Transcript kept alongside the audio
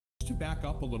back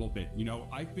up a little bit.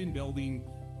 I've been building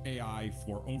AI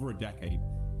for over a decade,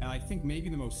 and I think maybe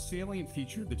the most salient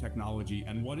feature of the technology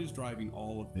and what is driving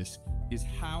all of this is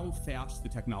how fast the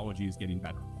technology is getting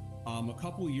better. A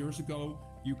couple of years ago,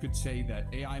 you could say that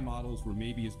AI models were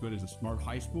maybe as good as a smart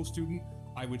high school student.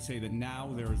 I would say that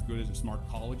now they're as good as a smart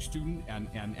college student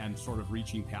and sort of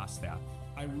reaching past that.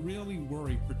 I really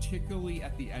worry, particularly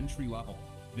at the entry level,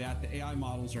 that the AI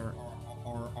models are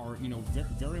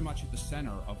very much at the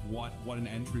center of what an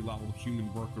entry level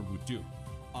human worker would do.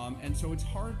 And so it's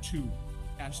hard to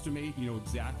estimate,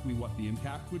 exactly what the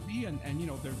impact would be. And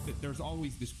there's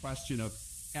always this question of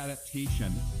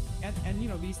adaptation.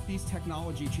 And these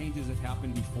technology changes have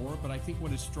happened before, but I think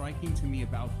what is striking to me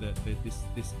about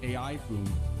this AI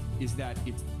boom is that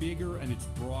it's bigger and it's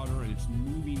broader and it's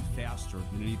moving faster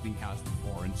than anything has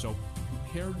before. And so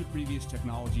compared to previous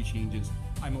technology changes,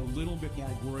 I'm a little bit more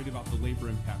worried about the labor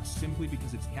impact simply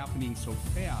because it's happening so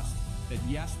fast that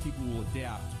yes, people will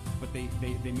adapt, but they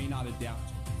may not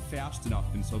adapt fast enough.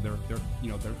 And so there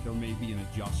may be an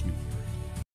adjustment here.